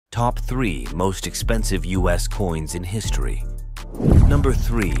Top 3 most expensive U.S. coins in history. Number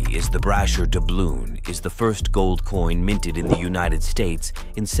 3 is the Brasher doubloon, is the first gold coin minted in the United States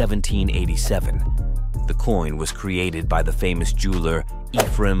in 1787. The coin was created by the famous jeweler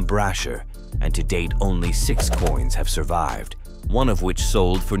Ephraim Brasher, and to date only 6 coins have survived, one of which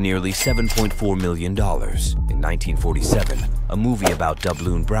sold for nearly $7.4 million. In 1947, a movie about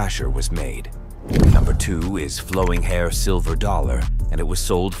doubloon Brasher was made. Number 2 is flowing hair silver dollar, and it was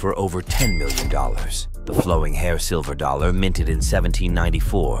sold for over $10 million. The flowing hair silver dollar minted in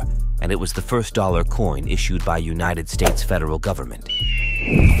 1794, and it was the first dollar coin issued by United States federal government.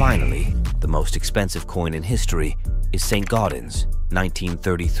 Finally, the most expensive coin in history is St. Gaudens'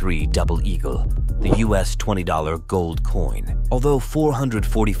 1933 double eagle, the US $20 gold coin. Although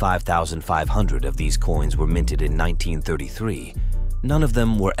 445,500 of these coins were minted in 1933, none of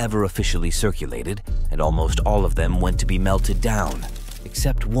them were ever officially circulated, and almost all of them went to be melted down,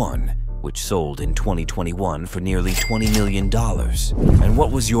 except one, which sold in 2021 for nearly $20 million. And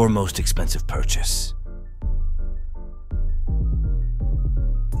what was your most expensive purchase?